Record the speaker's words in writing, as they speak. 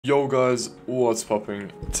Yo guys, what's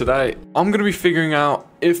popping? Today, I'm going to be figuring out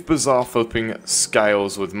if bazaar flipping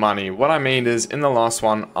scales with money. What I mean is, in the last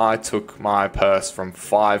one, I took my purse from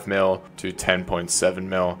 5 mil to 10.7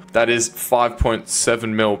 mil. That is 5.7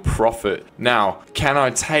 mil profit. Now, can I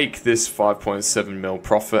take this 5.7 mil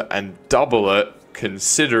profit and double it,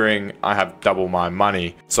 considering I have double my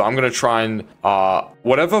money? So I'm going to try and,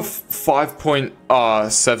 whatever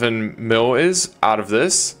 5.7 mil is out of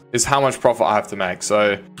this, is how much profit I have to make.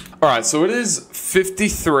 So, alright, so it is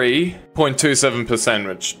 53.27%,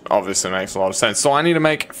 which obviously makes a lot of sense. So I need to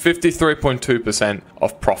make 53.2%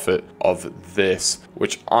 of profit of this,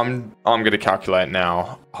 which I'm gonna calculate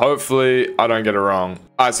now. Hopefully I don't get it wrong.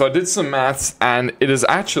 Alright, so I did some maths and it is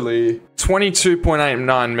actually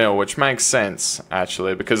 22.89 mil, which makes sense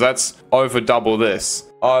actually, because that's over double this.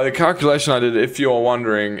 The calculation I did, if you're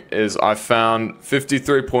wondering, is I found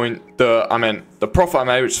the profit I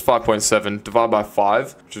made, which is 5.7, divided by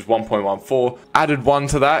 5, which is 1.14, added 1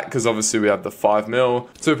 to that, because obviously we have the 5 mil,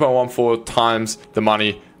 2.14 times the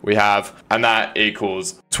money we have, and that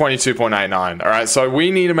equals 22.89. Alright, so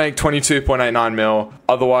we need to make 22.89 mil,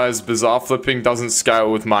 otherwise bazaar flipping doesn't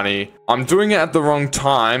scale with money. I'm doing it at the wrong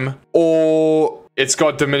time, or it's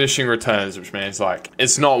got diminishing returns, which means like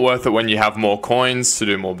it's not worth it when you have more coins to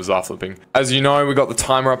do more bazaar flipping. As you know, we got the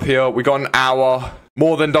timer up here. We got an hour,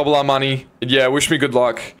 more than double our money. Yeah, wish me good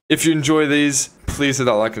luck. If you enjoy these, please hit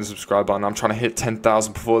that like and subscribe button. I'm trying to hit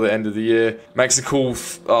 10,000 before the end of the year. Makes a cool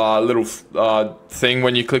little thing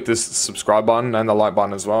when you click this subscribe button and the like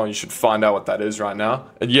button as well. You should find out what that is right now.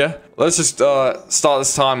 And yeah, let's just start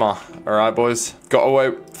this timer. All right, boys.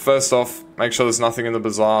 First off, make sure there's nothing in the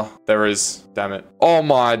bazaar. There is. Damn it. Oh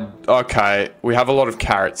my. Okay. We have a lot of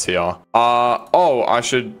carrots here.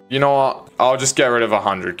 You know what? I'll just get rid of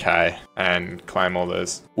 100k and claim all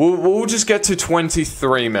this. We'll just get to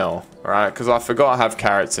 23 mil. Alright, because I forgot I have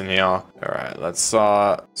carrots in here. Alright, let's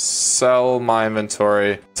sell my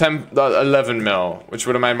inventory. 11 mil, which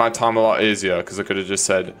would have made my time a lot easier, because I could have just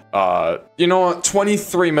said, you know what?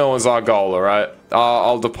 23 mil is our goal, alright?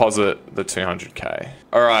 I'll deposit the 200k.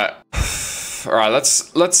 Alright. Alright,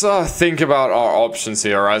 let's think about our options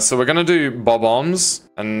here, alright? So we're gonna do bob-ombs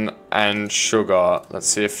and sugar. Let's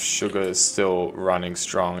see if sugar is still running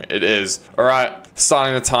strong. It is. Alright,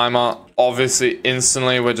 starting the timer. Obviously,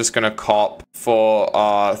 instantly, we're just gonna cop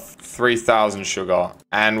for 3,000 sugar.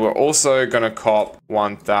 And we're also gonna cop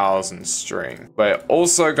 1,000 string. We're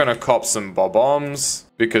also gonna cop some bob-ombs,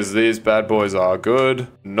 because these bad boys are good.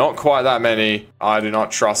 Not quite that many. I do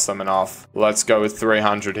not trust them enough. Let's go with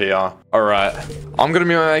 300 here. Alright, I'm gonna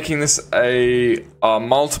be making this a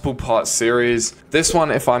multiple part series. This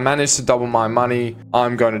one, if I manage to double my money,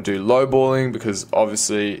 I'm going to do lowballing, because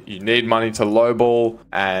obviously you need money to lowball,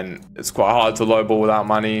 and it's quite hard to lowball without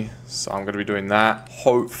money. So I'm going to be doing that.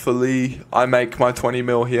 Hopefully I make my 20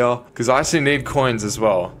 mil here, because I actually need coins as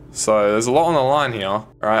well. So there's a lot on the line here.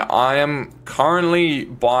 Alright, I am currently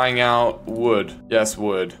buying out wood. Yes,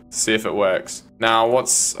 wood. See if it works. Now,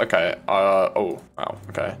 okay. Oh, wow.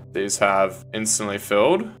 Okay. These have instantly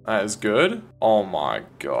filled. That is good. Oh my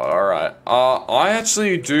god. Alright. I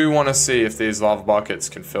actually do want to see if these lava buckets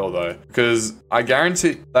can fill though, because I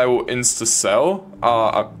guarantee they will insta-sell.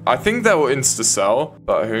 I think they will insta-sell,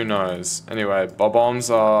 but who knows. Anyway, bob-ombs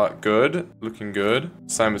are good. Looking good.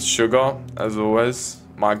 Same with sugar, as always.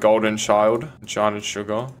 My golden child, enchanted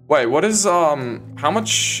sugar. Wait, what is, how much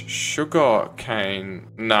sugar cane?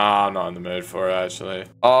 Nah, I'm not in the mood for it, actually.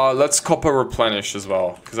 Let's copper replenish as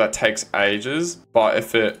well, because that takes ages. But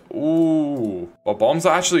if it, ooh, well, bombs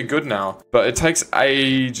are actually good now, but it takes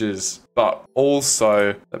ages. But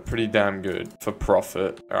also, they're pretty damn good for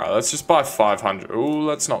profit. Alright, let's just buy 500. Ooh,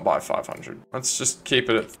 let's not buy 500. Let's just keep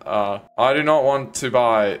it at, I do not want to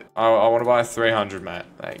buy, I want to buy 300, mate.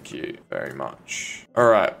 Thank you very much.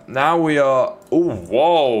 Alright, now we are, ooh,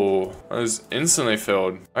 whoa. That was instantly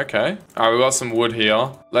filled. Okay. Alright, we got some wood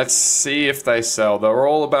here. Let's see if they sell. They're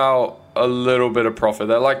all about a little bit of profit.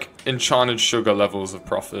 They're like enchanted sugar levels of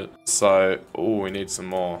profit. So, oh, we need some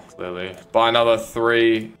more, clearly. Buy another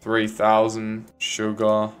 3,000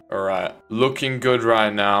 sugar. Alright, looking good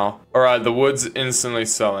right now. Alright, the wood's instantly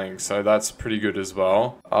selling, so that's pretty good as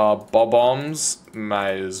well. Bob-ombs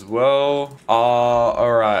may as well.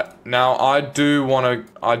 Alright, now I do wanna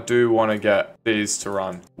get these to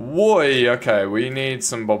run. Woi, okay, we need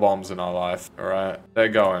some bob-ombs in our life. Alright, they're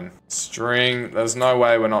going. String, there's no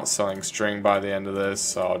way we're not selling string by the end of this,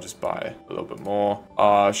 so I'll just buy a little bit more.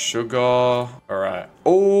 Sugar, alright.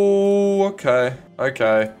 Oh, okay.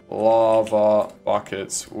 Okay, lava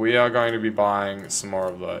buckets. We are going to be buying some more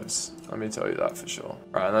of those. Let me tell you that for sure. All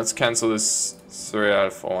right, let's cancel this 3 out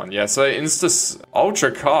of 4 one. Yeah, so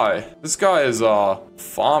Ultra Kai. This guy is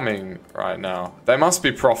farming right now. They must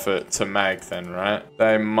be profit to make then, right?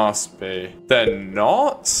 They must be. They're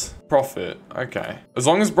not? Profit. Okay. As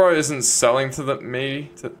long as bro isn't selling to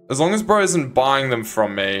as long as bro isn't buying them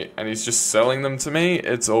from me and he's just selling them to me,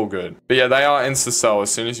 it's all good. But yeah, they are insta-sell.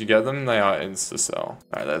 As soon as you get them, they are insta-sell. All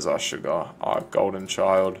right, there's our sugar. Our golden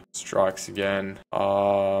child strikes again.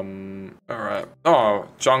 All right. Oh,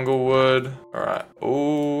 jungle wood. All right.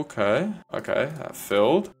 Okay. Okay, that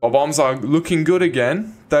filled. Our bombs are looking good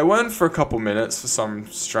again. They weren't for a couple minutes for some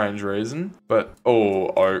strange reason, but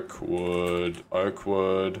oak wood,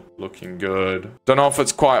 looking good. Don't know if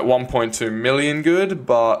it's quite 1.2 million good,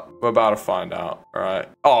 but we're about to find out. All right.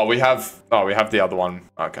 Oh, we have the other one.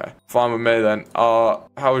 Okay, fine with me then.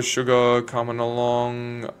 How is sugar coming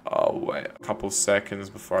along? Oh, wait a couple seconds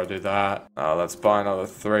before I do that. Let's buy another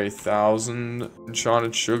 3,000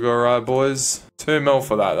 enchanted sugar, right, boys? 2 mil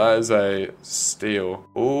for that. That is a steal.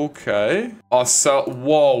 Okay.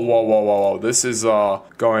 Whoa. This is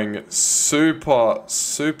going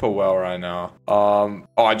super well right now.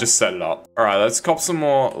 I just set it up. All right, let's cop some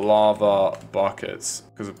more lava buckets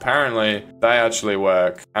because apparently they actually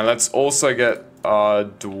work. And let's also get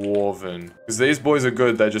dwarven because these boys are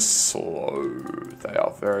good. They're just slow. They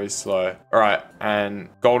are very slow. All right, and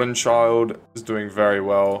golden child is doing very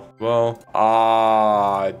well.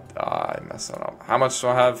 I messed that up. How much do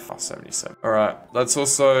I have? 77. All right, let's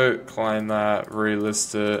also claim that,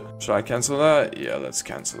 relist it. Should I cancel that? Yeah, let's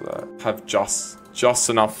cancel that. Have just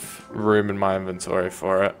enough room in my inventory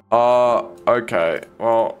for it. Okay,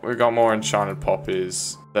 well, we got more enchanted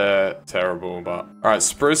poppies. They're terrible, but all right,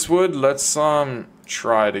 spruce wood. Let's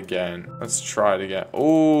try it again.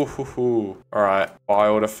 Ooh, all right, buy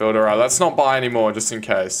order filled. All right, let's not buy anymore just in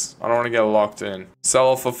case. I don't want to get locked in. Sell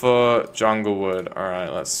offer for jungle wood. All right,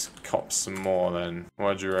 let's cop some more then.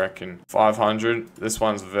 What do you reckon? 500. This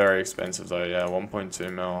one's very expensive though. Yeah,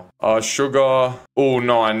 1.2 mil. Sugar. Oh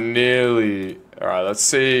no, I nearly. All right, let's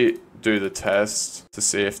see. Do the test to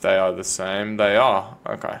see if they are the same. They are.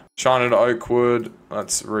 Okay. Enchanted oak wood.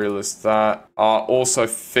 Let's relist that. Also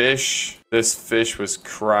fish. This fish was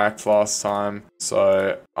cracked last time,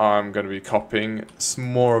 so I'm going to be copying some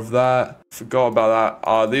more of that. Forgot about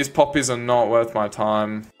that. These poppies are not worth my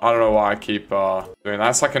time. I don't know why I keep doing that.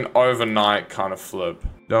 That's like an overnight kind of flip.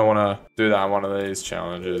 Don't want to do that on one of these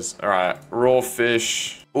challenges. All right, raw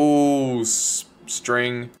fish. Ooh,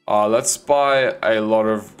 string. Let's buy a lot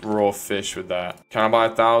of raw fish with that. Can I buy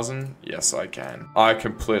 1,000? Yes, I can. I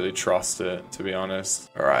completely trust it, to be honest.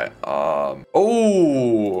 All right.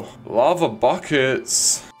 Oh, lava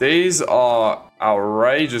buckets. These are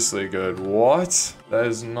outrageously good. What?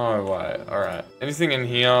 There's no way. All right. Anything in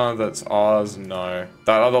here that's ours? No.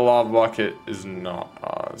 That other lava bucket is not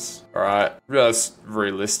ours. All right. Just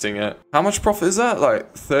relisting it. How much profit is that?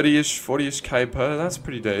 Like 30-ish, 40-ish K per? That's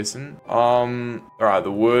pretty decent. All right.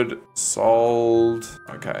 The wood sold.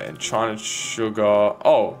 Okay. Enchanted sugar.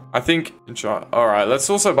 Oh, I think. All right. Let's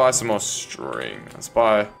also buy some more string. Let's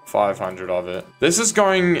buy 500 of it. This is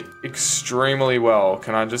going extremely well.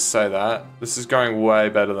 Can I just say that? This is going way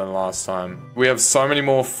better than last time. We have so many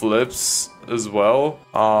more flips as well.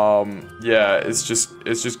 Yeah, it's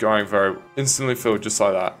just going very instantly filled just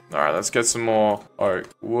like that. All right, let's get some more oak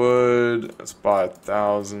wood. Let's buy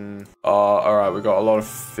 1,000. All right, we got a lot of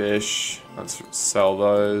fish. Let's sell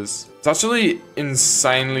those. It's actually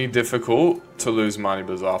insanely difficult to lose money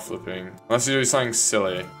bazaar flipping. Unless you do something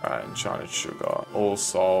silly. Alright, enchanted sugar. All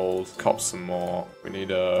sold. Cop some more. We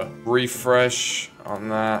need a refresh on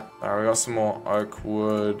that. Alright, we got some more oak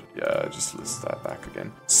wood. Yeah, just list that back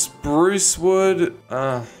again. Spruce wood.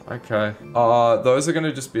 Okay. Those are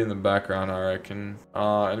gonna just be in the background, I reckon.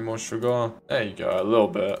 Any more sugar? There you go, a little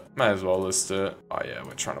bit. May as well list it. Oh yeah,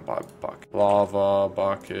 we're trying to buy a bucket. Lava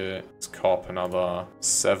bucket. Let's cop another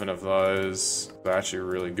 7 of those. They're actually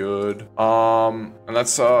really good. And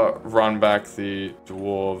let's run back the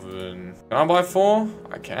dwarven. Can I buy 4?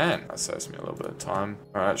 I can. That saves me a little bit of time.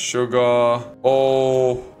 All right, sugar.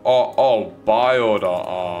 Oh, buy order.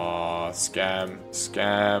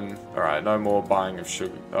 Scam. All right, no more buying of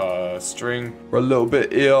sugar, string. We're a little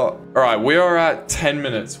bit here. All right, we are at 10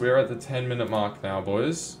 minutes. We are at the 10-minute mark now,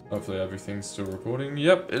 boys. Hopefully everything's still recording.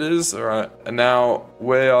 Yep, it is. All right, and now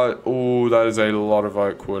we are. Oh, that is a lot of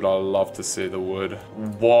oak wood. I love to see the wood.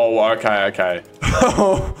 Whoa. Okay.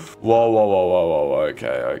 Whoa.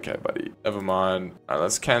 Okay, buddy. Never mind. All right,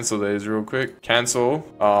 let's cancel these real quick. Cancel.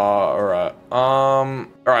 All right. All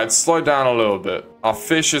right, slow down a little bit. Our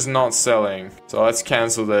fish is not selling, so let's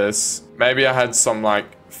cancel this. Maybe I had some like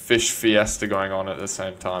fish fiesta going on at the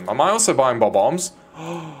same time. Am I also buying bob-ombs?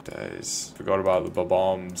 Oh, days. Forgot about the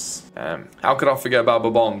bob-ombs. Damn. How could I forget about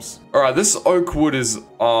bob-ombs? Alright, this oak wood is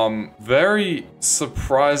very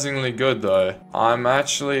surprisingly good though. I'm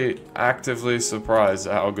actually actively surprised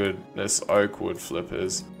at how good this oak wood flip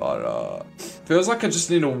is. But feels like I just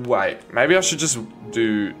need to wait. Maybe I should just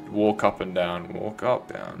do walk up and down. Walk up,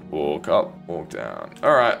 down. Walk up, walk down.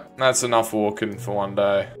 Alright, that's enough walking for one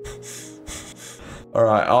day.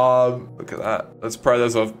 Alright, look at that. Let's pray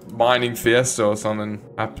there's a mining fiesta or something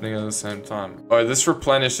happening at the same time. Oh, this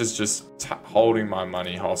replenish is just holding my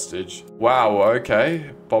money hostage. Wow,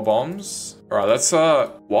 okay. Bob-ombs. Alright, let's,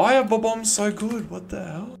 why are bob-ombs so good? What the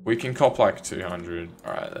hell? We can cop like 200.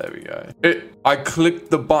 Alright, there we go. I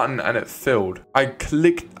clicked the button and it filled.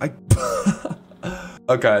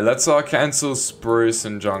 Okay, let's cancel spruce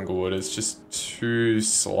and junglewood. It's just too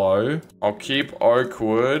slow. I'll keep oak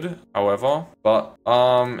wood, however, but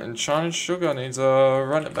enchanted sugar needs a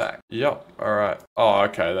run it back. Yep. All right. Oh,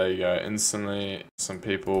 okay. There you go. Instantly, some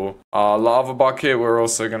people. Lava bucket. We're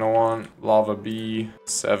also gonna want lava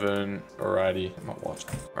B7. Alrighty. I'm not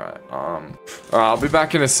watching. All right. All right. I'll be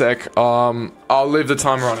back in a sec. I'll leave the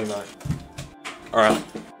timer running though. All right.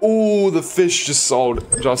 Oh, the fish just sold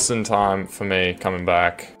just in time for me coming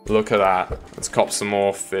back. Look at that. Let's cop some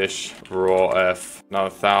more fish. Raw F. Another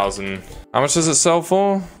 1,000. How much does it sell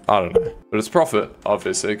for? I don't know. But it's profit,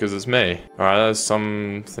 obviously, because it's me. Alright, there's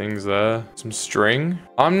some things there. Some string.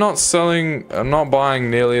 I'm not buying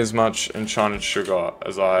nearly as much enchanted sugar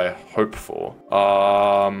as I hope for.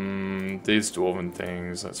 These dwarven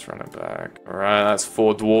things. Let's run it back. Alright, that's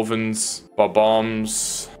 4 dwarvens.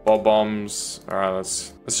 Bob-ombs. Bob-ombs. Alright,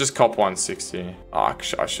 let's just cop 160. Oh,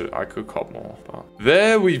 actually, I could cop more. But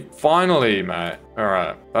there we finally, mate.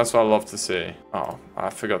 Alright, that's what I love to see. Oh, I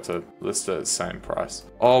forgot to list it at the same price.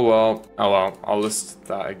 Oh well, I'll list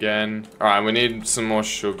that again. Alright, we need some more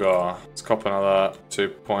sugar. Let's cop another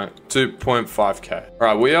 2.5k.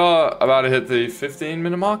 Alright, we are about to hit the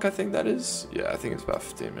 15-minute mark, I think that is. Yeah, I think it's about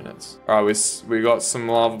 15 minutes. Alright, we got some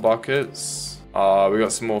lava buckets. We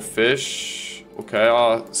got some more fish.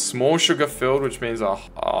 Okay, small sugar filled, which means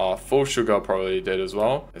our full sugar probably did as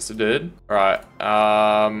well. Yes, it did. Alright,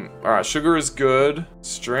 alright, sugar is good.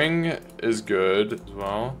 String is good as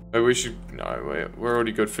well. Maybe we should, no, wait, we're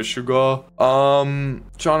already good for sugar. Trying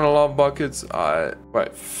to love buckets.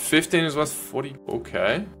 Wait, 15 is worth 40.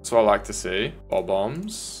 Okay, that's what I like to see.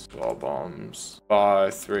 Bob-ombs. Bob-ombs. Buy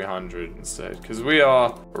 300 instead, because we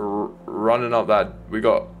are running up that, we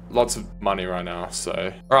got lots of money right now,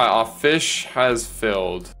 so. All right, our fish has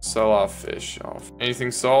filled. Sell our fish off.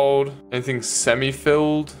 Anything sold? Anything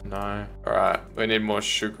semi-filled? No. All right, we need more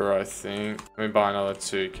sugar, I think. Let me buy another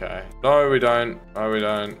 2k. No, we don't. No, we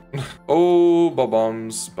don't. Oh,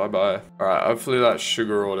 bob-ombs. Bye-bye. All right, hopefully that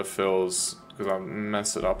sugar order fills, because I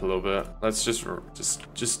messed it up a little bit. Let's just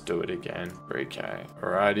do it again. 3k.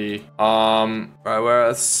 Alrighty. Right, we're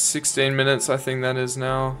at 16 minutes, I think that is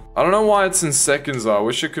now. I don't know why it's in seconds though. I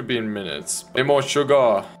wish it could be in minutes. Need more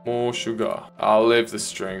sugar. More sugar. I'll leave the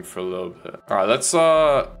string for a little bit. Alright, let's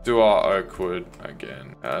do our oak wood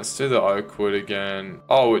again. Let's do the oak wood again.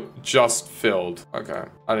 Oh, it just filled. Okay.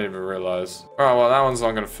 I didn't even realize. Alright, well that one's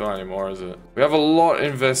not gonna fill anymore, is it? We have a lot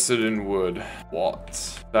invested in wood.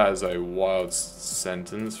 What? That is a wild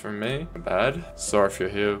sentence from me. Bad. Sorry if you're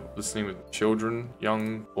here listening with children,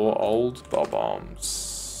 young or old.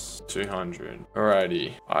 Bob-ombs. 200.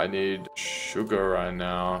 Alrighty. I need sugar right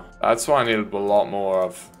now. That's why I needed a lot more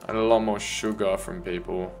of. I need a lot more sugar from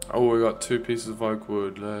people. Oh, we got 2 pieces of oak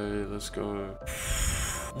wood. Let's go.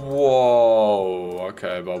 Whoa.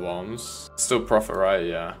 Okay, bob-ombs. Still profit, right?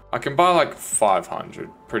 Yeah. I can buy like 500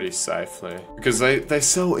 pretty safely. Because they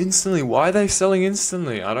sell instantly. Why are they selling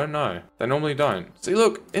instantly? I don't know. They normally don't. See,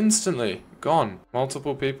 look. Instantly. Gone.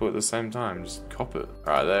 Multiple people at the same time. Just cop it.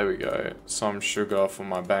 Alright, there we go. Some sugar for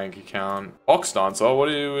my bank account. Box dancer, what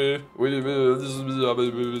do you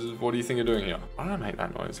think you're doing here? Why did I make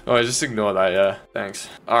that noise? Oh, just ignore that, yeah. Thanks.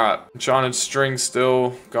 Alright, enchanted string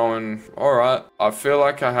still going. Alright, I feel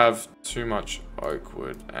like I have too much oak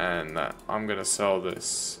wood and that I'm gonna sell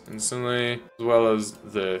this instantly as well as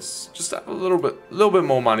this. Just have a little bit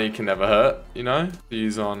more money can never hurt, you know, to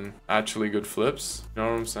use on actually good flips. You know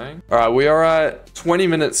what I'm saying? All right, we are at 20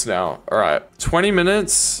 minutes now. All right, 20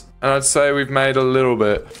 minutes, and I'd say we've made a little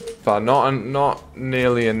bit, but not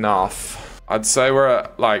nearly enough. I'd say we're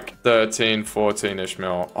at like 13, 14-ish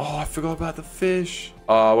mil. Oh, I forgot about the fish.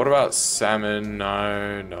 What about salmon?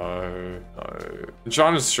 No, no, no.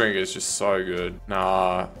 Enchanted string is just so good.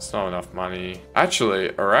 Nah, it's not enough money. Actually,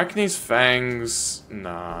 Arachne's fangs,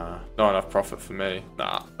 nah, not enough profit for me.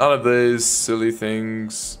 Nah, none of these silly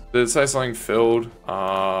things. Did it say something filled?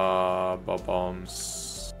 Bob-bombs.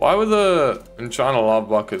 Why were the enchanted lava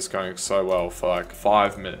buckets going so well for like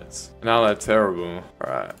 5 minutes? Now they're terrible.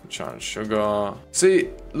 Alright, enchanted sugar. See,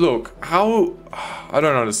 look, how... I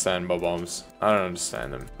don't understand bob-bombs. I don't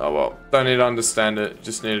understand them. Oh well, don't need to understand it,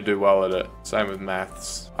 just need to do well at it. Same with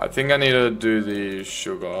maths. I think I need to do the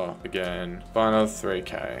sugar again. Final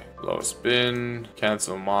 3k. Lowest bin.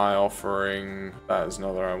 Cancel my offering. That is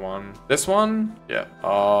not the right one. This one? Yeah.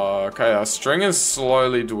 Okay, our string is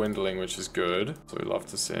slowly dwindling, which is good. So we love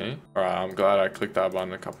to see. Alright, I'm glad I clicked that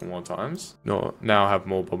button a couple more times. No, now I have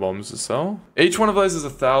more bob-bombs to sell. Each one of those is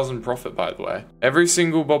 1,000 profit, by the way. Every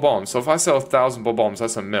single bob-bomb. So if I sell 1,000 bob-bombs,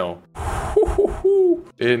 that's a mil.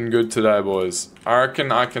 Eating good today, boys. I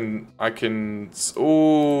reckon I can,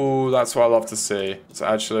 ooh, that's what I love to see. It's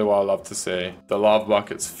actually what I love to see. The lava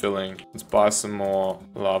bucket's filling. Let's buy some more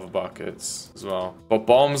lava buckets as well. But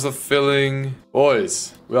bombs are filling.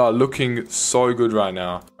 Boys, we are looking so good right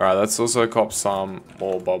now. All right, let's also cop some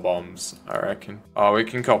more bombs, I reckon. Oh, we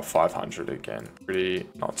can cop 500 again. Pretty,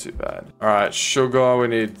 not too bad. All right, sugar, we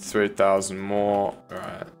need 3,000 more. All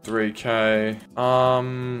right, 3k. All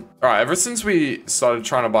right, ever since we started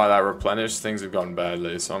trying to buy that replenish, things have gone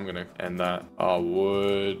badly, so I'm gonna end that.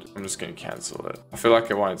 Wood, I'm just gonna cancel it. I feel like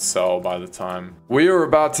it won't sell by the time we are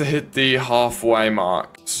about to hit the halfway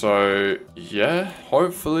mark. So yeah,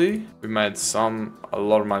 hopefully we made a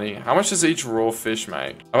lot of money. How much does each raw fish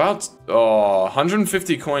make? About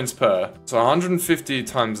 150 coins per. So 150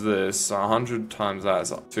 times this, 100 times that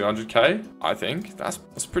is 200k, I think. That's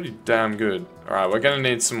pretty damn good. All right, we're gonna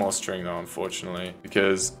need some more string though, unfortunately,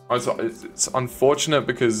 because it's unfortunate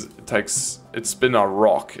because it's been a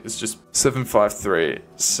rock. It's just 753,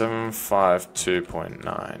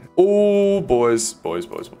 752.9. Oh, boys.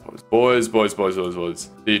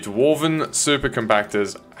 The dwarven super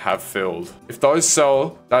compactors have filled. If those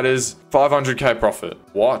sell, that is 500k profit.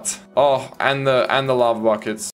 What? Oh, and the lava buckets.